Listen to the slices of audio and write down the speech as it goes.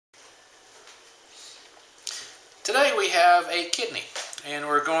Today we have a kidney, and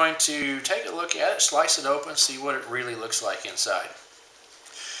we're going to take a look at it, slice it open, see what it really looks like inside.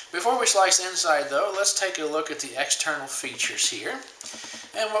 Before we slice inside though, let's take a look at the external features here.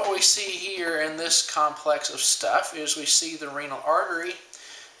 And what we see here in this complex of stuff is we see the renal artery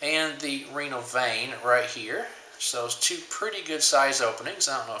and the renal vein right here. So it's two pretty good size openings.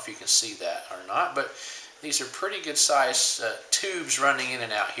 I don't know if you can see that or not, but these are pretty good size tubes running in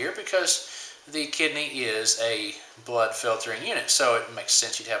and out here because the kidney is a blood filtering unit, so it makes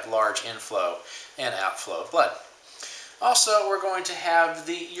sense you'd have large inflow and outflow of blood. Also, we're going to have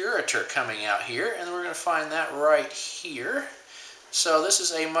the ureter coming out here, and we're going to find that right here. So this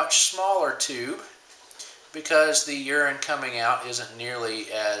is a much smaller tube because the urine coming out isn't nearly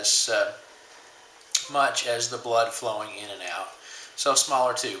as much as the blood flowing in and out. So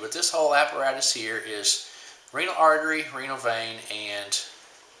smaller tube. But this whole apparatus here is renal artery, renal vein, and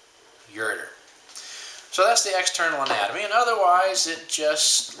ureter. So that's the external anatomy, and otherwise it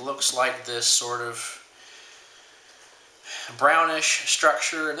just looks like this sort of brownish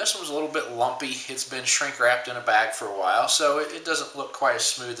structure, and this one's a little bit lumpy. It's been shrink wrapped in a bag for a while, so it doesn't look quite as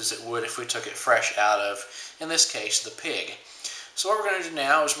smooth as it would if we took it fresh out of, in this case, the pig. So what we're going to do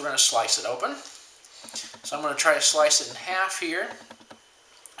now is we're going to slice it open. So I'm going to try to slice it in half here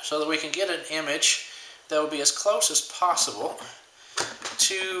so that we can get an image that will be as close as possible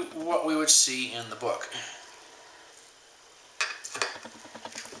to what we would see in the book.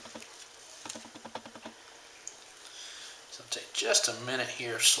 So take just a minute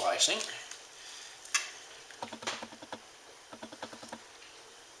here of slicing.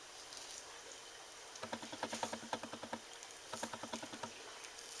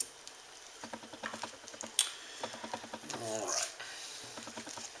 All right.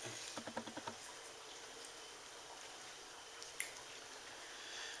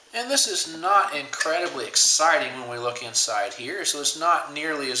 And this is not incredibly exciting when we look inside here, so it's not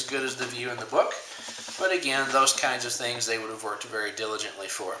nearly as good as the view in the book. But again, those kinds of things they would have worked very diligently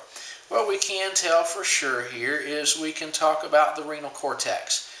for. What we can tell for sure here is we can talk about the renal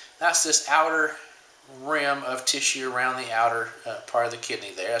cortex. That's this outer rim of tissue around the outer part of the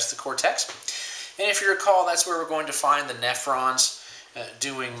kidney there. That's the cortex. And if you recall, that's where we're going to find the nephrons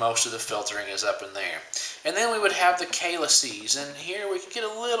doing most of the filtering is up in there. And then we would have the calyces, and here we can get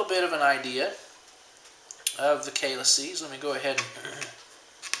a little bit of an idea of the calyces. Let me go ahead and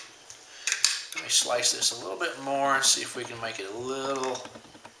let me slice this a little bit more and see if we can make it a little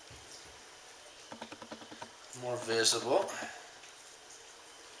more visible.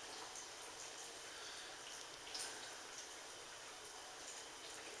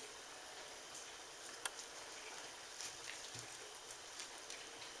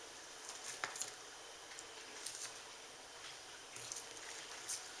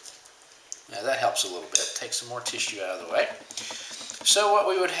 Now that helps a little bit. Take some more tissue out of the way. So what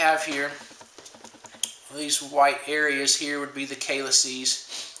we would have here, these white areas here would be the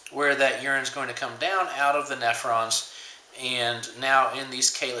calyces, where that urine is going to come down out of the nephrons, and now in these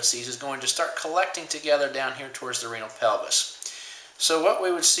calyces is going to start collecting together down here towards the renal pelvis. So what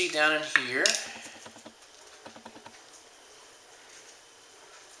we would see down in here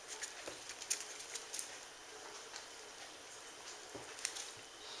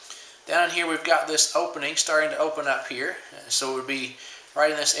we've got this opening starting to open up here, so it would be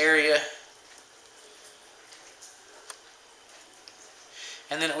right in this area,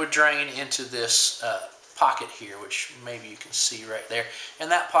 and then it would drain into this pocket here, which maybe you can see right there, and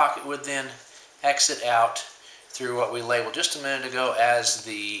that pocket would then exit out through what we labeled just a minute ago as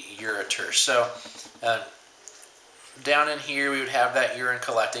the ureter. So down in here we would have that urine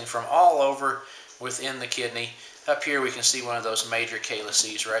collecting from all over within the kidney. Up here we can see one of those major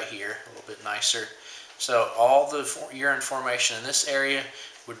calyces right here, a little bit nicer. So all the urine formation in this area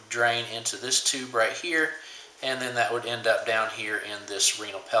would drain into this tube right here, and then that would end up down here in this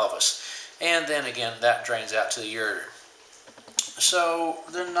renal pelvis. And then again, that drains out to the ureter. So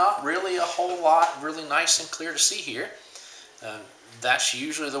they're not really a whole lot really nice and clear to see here. That's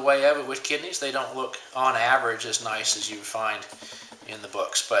usually the way of it with kidneys. They don't look on average as nice as you would find in the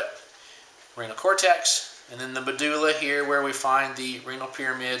books. But renal cortex, and then the medulla here where we find the renal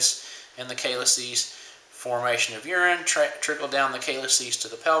pyramids and the calyces, formation of urine, trickle down the calyces to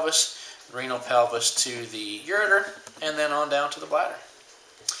the pelvis, renal pelvis to the ureter, and then on down to the bladder.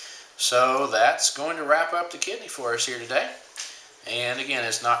 So that's going to wrap up the kidney for us here today. And again,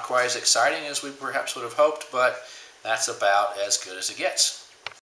 it's not quite as exciting as we perhaps would have hoped, but that's about as good as it gets.